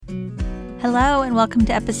Hello and welcome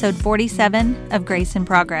to episode 47 of Grace in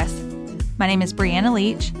Progress. My name is Brianna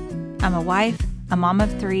Leach. I'm a wife, a mom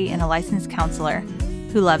of 3, and a licensed counselor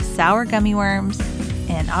who loves sour gummy worms,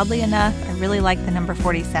 and oddly enough, I really like the number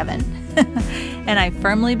 47. And I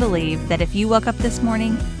firmly believe that if you woke up this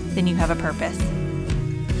morning, then you have a purpose.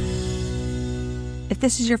 If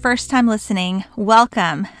this is your first time listening,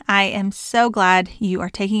 welcome. I am so glad you are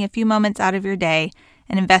taking a few moments out of your day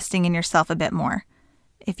and investing in yourself a bit more.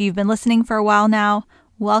 If you've been listening for a while now,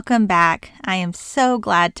 welcome back. I am so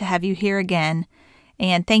glad to have you here again.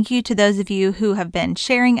 And thank you to those of you who have been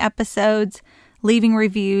sharing episodes, leaving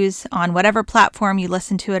reviews on whatever platform you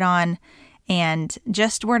listen to it on. And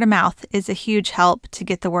just word of mouth is a huge help to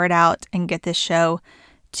get the word out and get this show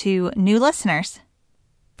to new listeners.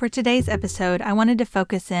 For today's episode, I wanted to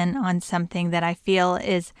focus in on something that I feel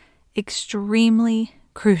is extremely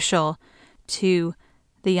crucial to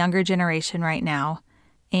the younger generation right now.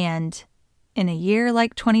 And in a year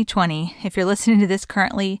like 2020, if you're listening to this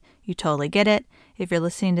currently, you totally get it. If you're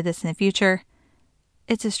listening to this in the future,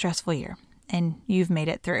 it's a stressful year and you've made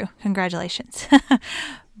it through. Congratulations.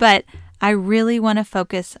 But I really want to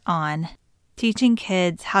focus on teaching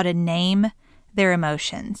kids how to name their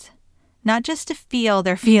emotions. Not just to feel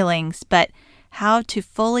their feelings, but how to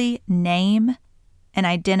fully name and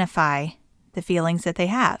identify the feelings that they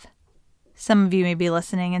have. Some of you may be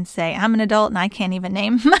listening and say, I'm an adult and I can't even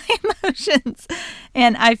name my emotions.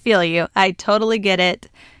 And I feel you. I totally get it.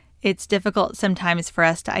 It's difficult sometimes for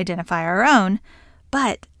us to identify our own,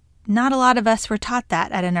 but not a lot of us were taught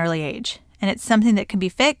that at an early age. And it's something that can be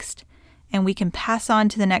fixed and we can pass on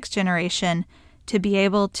to the next generation to be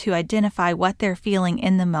able to identify what they're feeling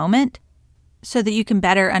in the moment so that you can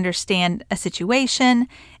better understand a situation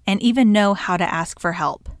and even know how to ask for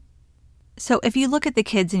help. So if you look at the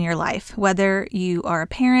kids in your life, whether you are a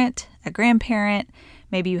parent, a grandparent,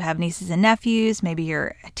 maybe you have nieces and nephews, maybe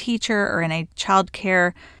you're a teacher or in a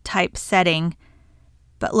childcare type setting,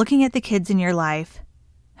 but looking at the kids in your life,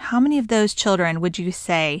 how many of those children would you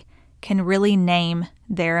say can really name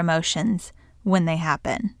their emotions when they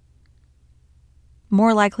happen?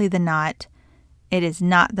 More likely than not, it is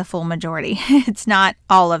not the full majority. It's not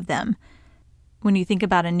all of them. When you think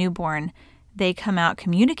about a newborn, they come out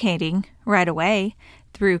communicating right away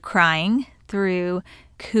through crying, through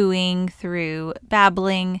cooing, through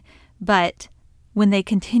babbling. But when they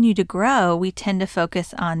continue to grow, we tend to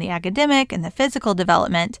focus on the academic and the physical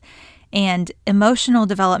development, and emotional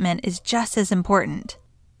development is just as important.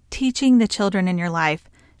 Teaching the children in your life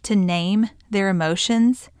to name their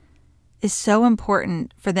emotions is so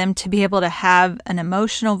important for them to be able to have an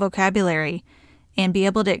emotional vocabulary and be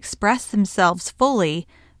able to express themselves fully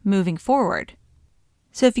moving forward.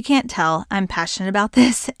 So if you can't tell, I'm passionate about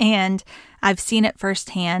this and I've seen it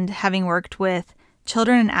firsthand having worked with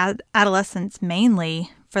children and adolescents mainly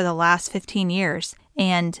for the last 15 years.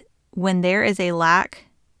 And when there is a lack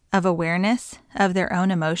of awareness of their own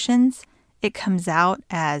emotions, it comes out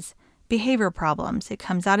as behavior problems. It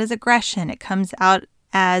comes out as aggression. It comes out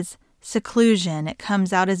as seclusion. It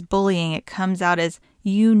comes out as bullying. It comes out as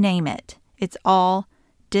you name it. It's all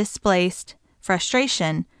displaced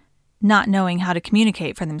frustration, not knowing how to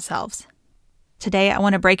communicate for themselves. Today, I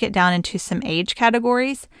want to break it down into some age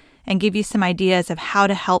categories and give you some ideas of how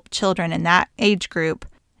to help children in that age group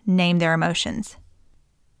name their emotions.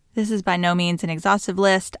 This is by no means an exhaustive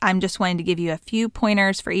list. I'm just wanting to give you a few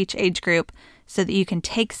pointers for each age group so that you can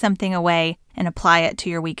take something away and apply it to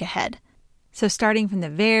your week ahead. So starting from the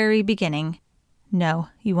very beginning, no,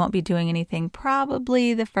 you won't be doing anything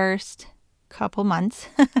probably the first couple months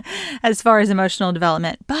as far as emotional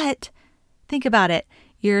development. But think about it.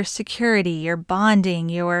 Your security, your bonding,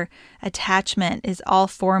 your attachment is all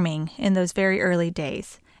forming in those very early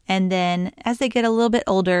days. And then as they get a little bit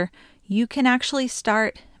older, you can actually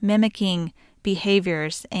start mimicking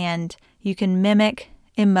behaviors and you can mimic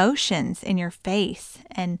emotions in your face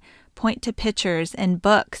and point to pictures and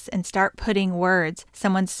books and start putting words.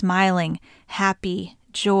 Someone smiling, happy,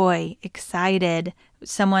 joy, excited,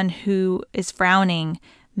 someone who is frowning,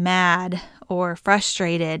 mad, or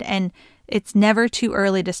frustrated. And it's never too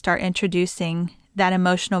early to start introducing that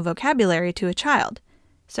emotional vocabulary to a child.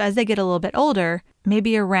 So as they get a little bit older,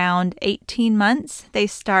 maybe around 18 months, they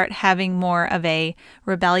start having more of a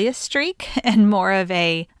rebellious streak and more of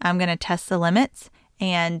a, I'm going to test the limits.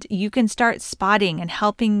 And you can start spotting and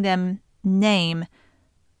helping them name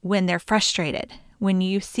when they're frustrated. When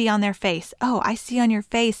you see on their face, oh, I see on your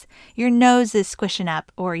face, your nose is squishing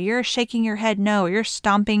up, or you're shaking your head no, or you're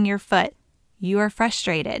stomping your foot. You are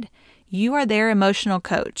frustrated. You are their emotional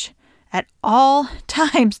coach at all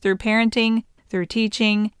times through parenting, through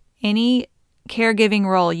teaching, any caregiving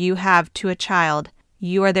role you have to a child,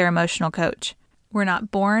 you are their emotional coach. We're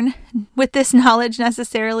not born with this knowledge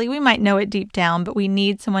necessarily. We might know it deep down, but we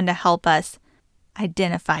need someone to help us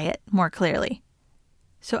identify it more clearly.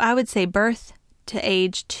 So I would say birth to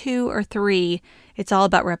age 2 or 3, it's all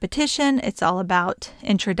about repetition. It's all about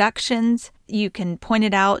introductions. You can point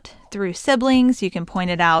it out through siblings. You can point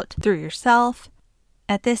it out through yourself.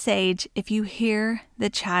 At this age, if you hear the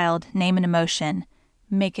child name an emotion,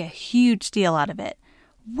 make a huge deal out of it.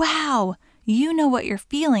 Wow, you know what you're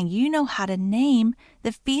feeling. You know how to name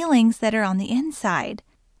the feelings that are on the inside.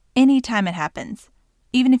 Anytime it happens,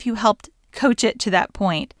 even if you helped coach it to that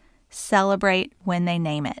point, celebrate when they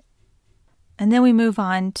name it. And then we move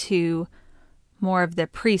on to more of the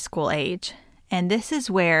preschool age. And this is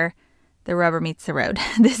where the rubber meets the road.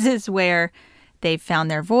 This is where they've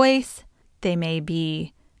found their voice. They may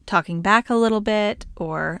be talking back a little bit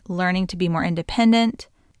or learning to be more independent.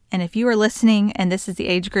 And if you are listening and this is the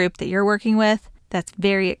age group that you're working with, that's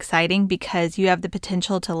very exciting because you have the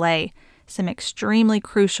potential to lay some extremely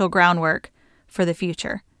crucial groundwork for the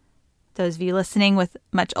future. Those of you listening with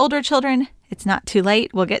much older children, it's not too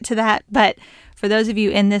late. We'll get to that. But for those of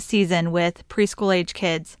you in this season with preschool age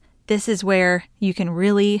kids, this is where you can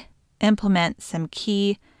really implement some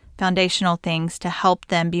key foundational things to help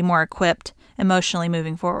them be more equipped emotionally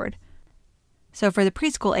moving forward. So for the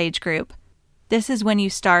preschool age group, this is when you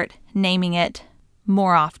start naming it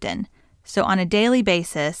more often. So on a daily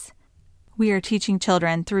basis, we are teaching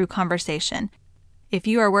children through conversation. If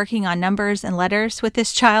you are working on numbers and letters with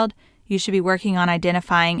this child, you should be working on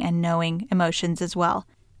identifying and knowing emotions as well.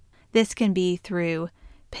 This can be through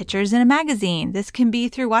pictures in a magazine. This can be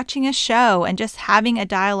through watching a show and just having a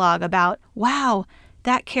dialogue about, wow,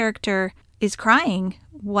 that character is crying.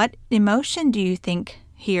 What emotion do you think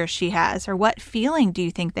he or she has? Or what feeling do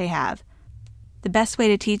you think they have? The best way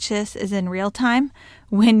to teach this is in real time.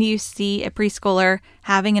 When you see a preschooler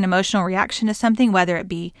having an emotional reaction to something, whether it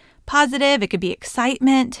be positive, it could be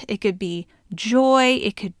excitement, it could be joy,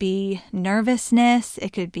 it could be nervousness,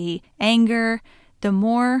 it could be anger. The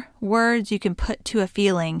more words you can put to a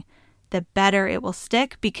feeling, the better it will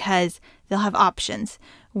stick because they'll have options.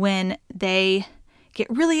 When they get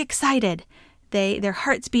really excited, their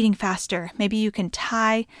heart's beating faster. Maybe you can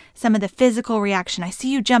tie some of the physical reaction. I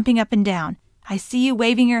see you jumping up and down. I see you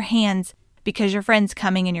waving your hands because your friend's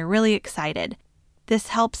coming and you're really excited. This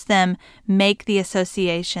helps them make the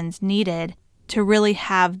associations needed to really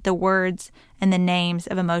have the words and the names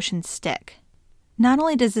of emotions stick. Not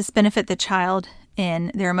only does this benefit the child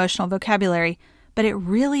in their emotional vocabulary, but it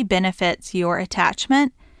really benefits your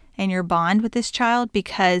attachment and your bond with this child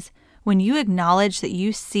because when you acknowledge that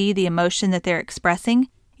you see the emotion that they're expressing,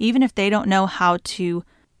 even if they don't know how to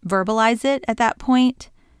verbalize it at that point,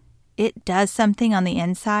 it does something on the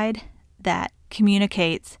inside that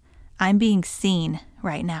communicates, I'm being seen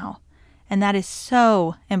right now. And that is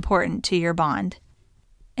so important to your bond.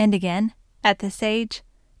 And again, at this age,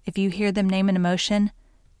 if you hear them name an emotion,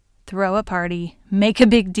 throw a party, make a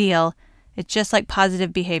big deal. It's just like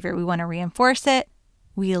positive behavior. We want to reinforce it.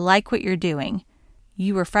 We like what you're doing.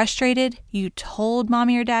 You were frustrated, you told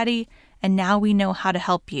mommy or daddy, and now we know how to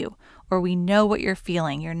help you, or we know what you're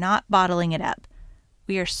feeling. You're not bottling it up.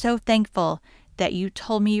 We are so thankful that you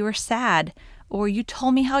told me you were sad, or you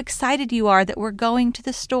told me how excited you are that we're going to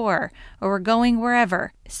the store, or we're going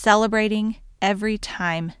wherever. Celebrating every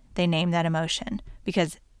time they name that emotion,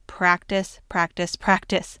 because practice, practice,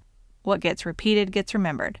 practice. What gets repeated gets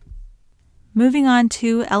remembered. Moving on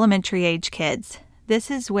to elementary age kids. This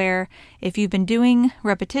is where, if you've been doing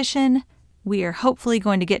repetition, we are hopefully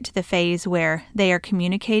going to get to the phase where they are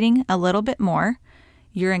communicating a little bit more.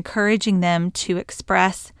 You're encouraging them to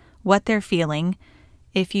express what they're feeling.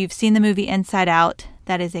 If you've seen the movie Inside Out,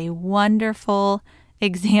 that is a wonderful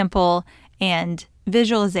example and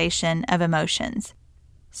visualization of emotions.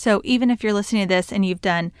 So even if you're listening to this and you've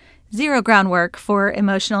done zero groundwork for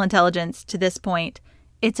emotional intelligence to this point,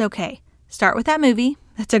 it's okay. Start with that movie.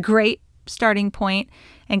 That's a great starting point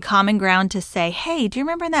and common ground to say, hey, do you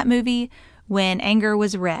remember in that movie when anger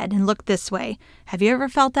was red and looked this way? Have you ever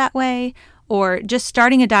felt that way? Or just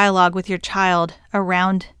starting a dialogue with your child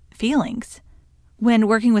around feelings. When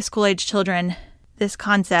working with school-age children, this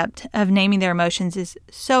concept of naming their emotions is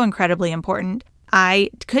so incredibly important.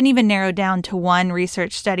 I couldn't even narrow down to one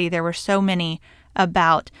research study. There were so many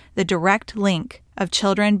about the direct link of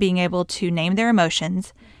children being able to name their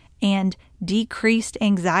emotions and decreased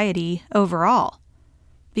anxiety overall.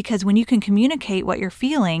 Because when you can communicate what you're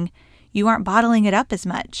feeling, you aren't bottling it up as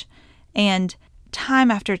much. And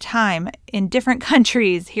time after time, in different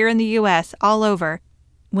countries, here in the U.S., all over,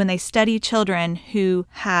 when they study children who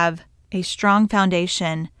have a strong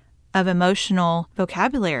foundation of emotional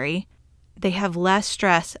vocabulary, they have less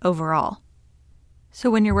stress overall. So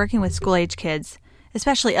when you're working with school-age kids,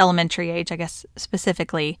 especially elementary age, I guess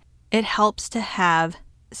specifically, it helps to have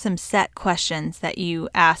some set questions that you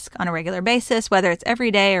ask on a regular basis, whether it's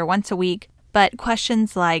every day or once a week, but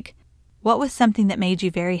questions like, what was something that made you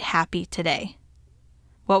very happy today?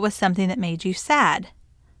 What was something that made you sad?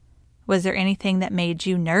 Was there anything that made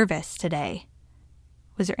you nervous today?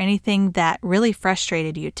 Was there anything that really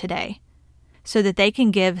frustrated you today? So that they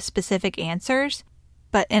can give specific answers,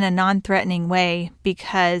 but in a non-threatening way,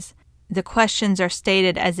 because the questions are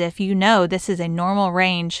stated as if you know this is a normal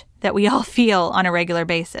range that we all feel on a regular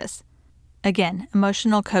basis. Again,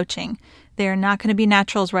 emotional coaching. They're not going to be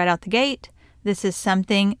naturals right out the gate. This is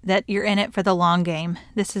something that you're in it for the long game.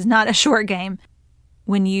 This is not a short game.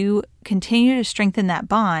 When you continue to strengthen that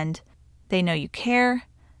bond, they know you care,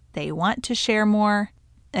 they want to share more.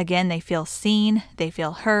 Again, they feel seen, they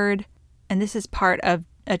feel heard, and this is part of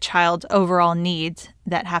a child's overall needs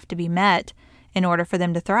that have to be met in order for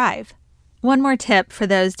them to thrive. One more tip for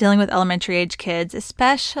those dealing with elementary age kids,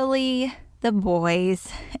 especially the boys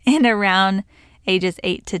and around ages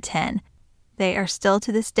 8 to 10. They are still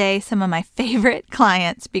to this day some of my favorite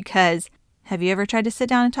clients because have you ever tried to sit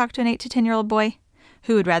down and talk to an 8 to 10-year-old boy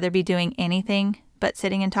who would rather be doing anything but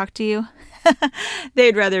sitting and talk to you?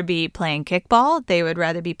 They'd rather be playing kickball. They would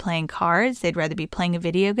rather be playing cards. They'd rather be playing a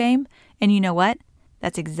video game. And you know what?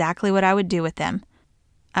 That's exactly what I would do with them.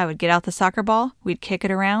 I would get out the soccer ball, we'd kick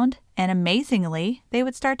it around, and amazingly, they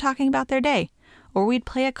would start talking about their day. Or we'd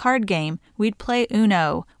play a card game, we'd play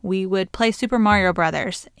Uno, we would play Super Mario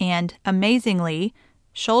Brothers, and amazingly,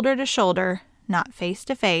 shoulder to shoulder, not face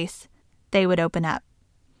to face, they would open up.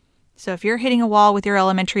 So if you're hitting a wall with your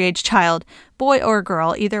elementary age child, boy or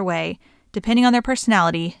girl, either way, depending on their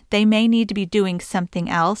personality, they may need to be doing something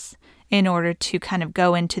else in order to kind of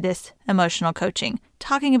go into this emotional coaching,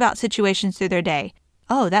 talking about situations through their day.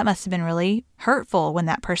 Oh, that must have been really hurtful when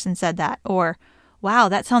that person said that. Or, wow,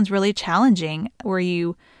 that sounds really challenging. Were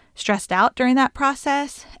you stressed out during that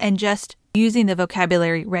process? And just using the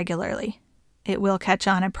vocabulary regularly. It will catch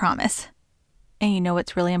on, I promise. And you know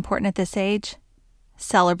what's really important at this age?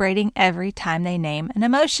 Celebrating every time they name an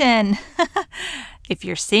emotion. If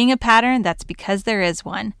you're seeing a pattern, that's because there is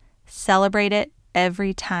one. Celebrate it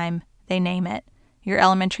every time they name it. Your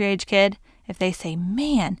elementary age kid, if they say,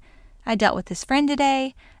 man, I dealt with this friend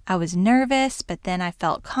today, I was nervous, but then I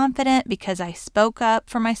felt confident because I spoke up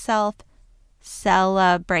for myself.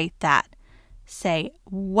 Celebrate that. Say,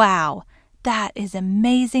 wow, that is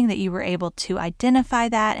amazing that you were able to identify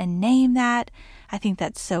that and name that. I think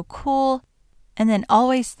that's so cool. And then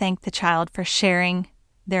always thank the child for sharing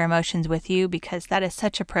their emotions with you because that is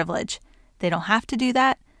such a privilege. They don't have to do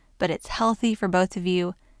that, but it's healthy for both of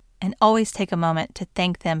you. And always take a moment to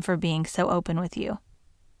thank them for being so open with you.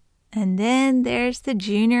 And then there's the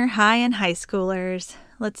junior high and high schoolers.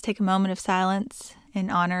 Let's take a moment of silence in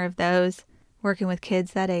honor of those working with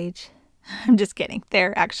kids that age. I'm just kidding.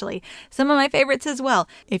 They're actually some of my favorites as well.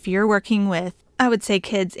 If you're working with, I would say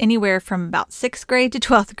kids anywhere from about 6th grade to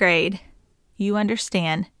 12th grade, you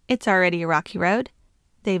understand it's already a rocky road.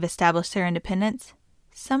 They've established their independence.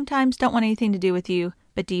 Sometimes don't want anything to do with you,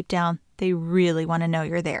 but deep down, they really want to know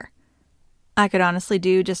you're there. I could honestly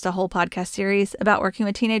do just a whole podcast series about working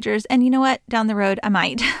with teenagers, and you know what? Down the road, I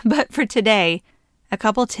might. But for today, a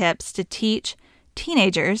couple tips to teach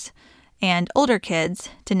teenagers and older kids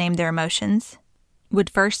to name their emotions would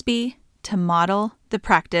first be to model the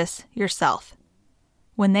practice yourself.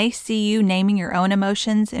 When they see you naming your own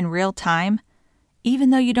emotions in real time, even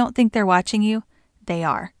though you don't think they're watching you, they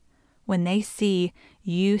are. When they see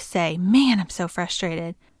you say, man, I'm so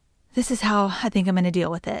frustrated. This is how I think I'm going to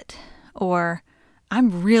deal with it. Or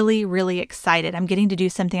I'm really, really excited. I'm getting to do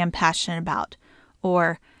something I'm passionate about.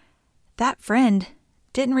 Or that friend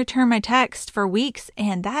didn't return my text for weeks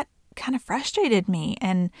and that kind of frustrated me.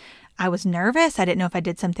 And I was nervous. I didn't know if I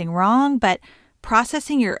did something wrong, but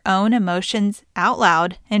processing your own emotions out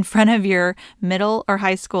loud in front of your middle or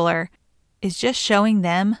high schooler is just showing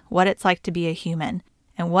them what it's like to be a human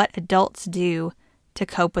and what adults do to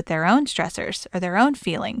cope with their own stressors or their own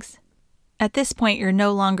feelings. At this point, you're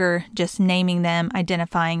no longer just naming them,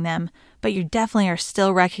 identifying them, but you definitely are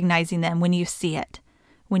still recognizing them when you see it.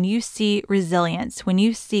 When you see resilience, when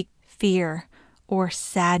you see fear or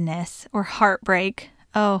sadness or heartbreak,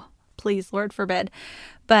 oh, please, Lord forbid,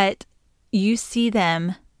 but you see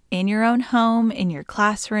them in your own home, in your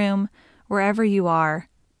classroom, wherever you are,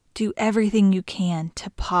 do everything you can to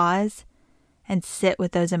pause and sit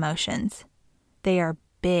with those emotions. They are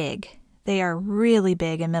big. They are really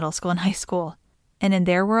big in middle school and high school. And in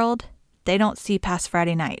their world, they don't see past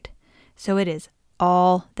Friday night. So it is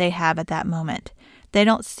all they have at that moment. They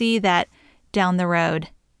don't see that down the road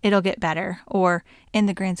it'll get better, or in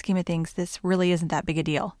the grand scheme of things, this really isn't that big a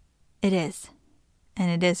deal. It is. And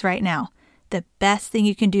it is right now. The best thing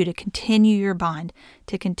you can do to continue your bond,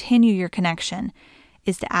 to continue your connection,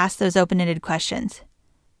 is to ask those open-ended questions.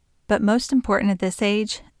 But most important at this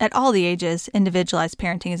age, at all the ages, individualized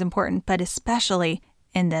parenting is important, but especially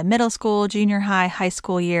in the middle school, junior high, high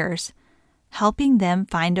school years, helping them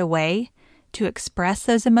find a way to express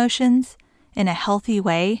those emotions in a healthy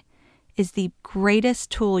way is the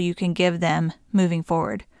greatest tool you can give them moving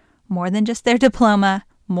forward. More than just their diploma,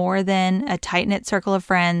 more than a tight-knit circle of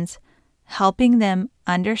friends, helping them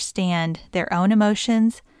understand their own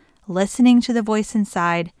emotions, listening to the voice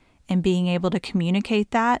inside, and being able to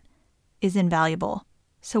communicate that is invaluable.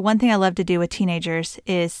 So one thing I love to do with teenagers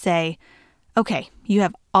is say, okay, you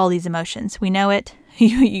have all these emotions. We know it.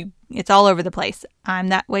 It's all over the place. I'm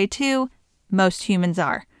that way too. Most humans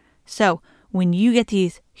are. So when you get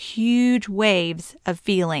these huge waves of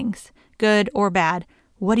feelings, good or bad,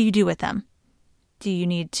 what do you do with them? Do you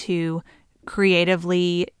need to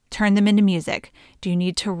creatively turn them into music? Do you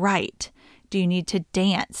need to write? Do you need to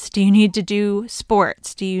dance? Do you need to do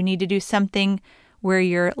sports? Do you need to do something where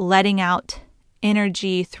you're letting out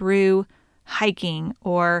energy through hiking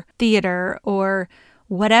or theater or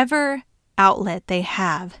whatever outlet they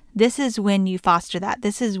have? This is when you foster that.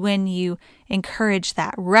 This is when you encourage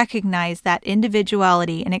that, recognize that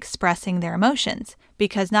individuality in expressing their emotions.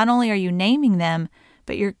 Because not only are you naming them,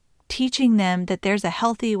 but you're teaching them that there's a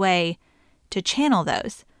healthy way to channel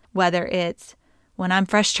those. Whether it's when I'm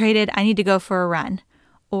frustrated, I need to go for a run.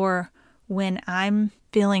 Or when I'm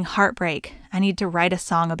feeling heartbreak, I need to write a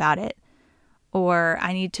song about it. Or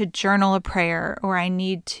I need to journal a prayer. Or I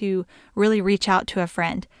need to really reach out to a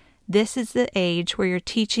friend. This is the age where you're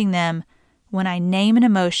teaching them, when I name an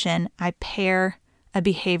emotion, I pair a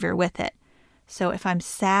behavior with it. So if I'm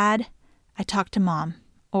sad, I talk to mom.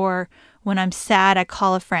 Or when I'm sad, I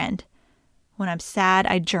call a friend. When I'm sad,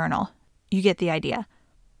 I journal. You get the idea.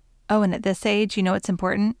 Oh, and at this age, you know what's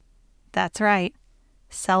important? That's right.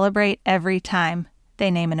 Celebrate every time they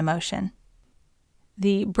name an emotion.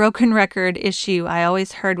 The broken record issue I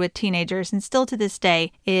always heard with teenagers, and still to this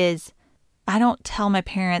day, is I don't tell my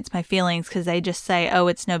parents my feelings because they just say, oh,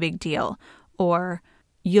 it's no big deal, or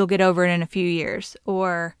you'll get over it in a few years,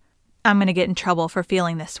 or I'm going to get in trouble for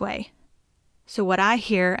feeling this way. So what I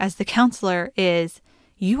hear as the counselor is,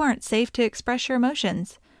 you aren't safe to express your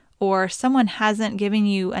emotions, or someone hasn't given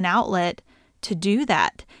you an outlet to do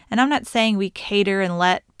that. And I'm not saying we cater and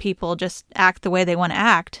let people just act the way they want to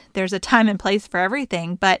act. There's a time and place for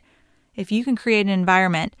everything, but if you can create an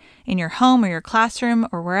environment in your home or your classroom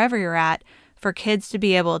or wherever you're at for kids to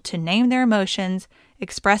be able to name their emotions,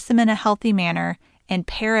 express them in a healthy manner, and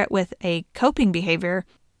pair it with a coping behavior,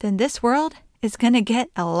 then this world is going to get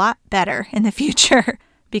a lot better in the future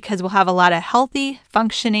because we'll have a lot of healthy,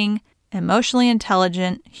 functioning, emotionally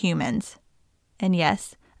intelligent humans. And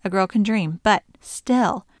yes, a girl can dream, but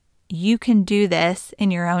still, you can do this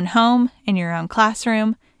in your own home, in your own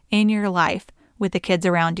classroom, in your life with the kids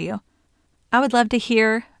around you. I would love to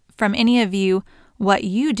hear from any of you what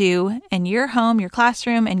you do in your home, your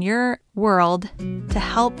classroom, and your world to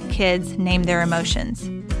help kids name their emotions.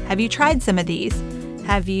 Have you tried some of these?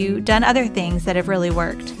 Have you done other things that have really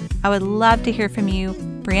worked? I would love to hear from you,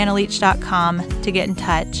 BriannaLeach.com, to get in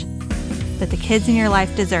touch. But the kids in your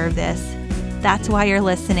life deserve this. That's why you're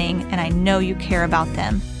listening, and I know you care about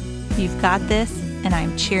them. You've got this, and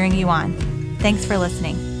I'm cheering you on. Thanks for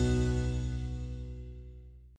listening.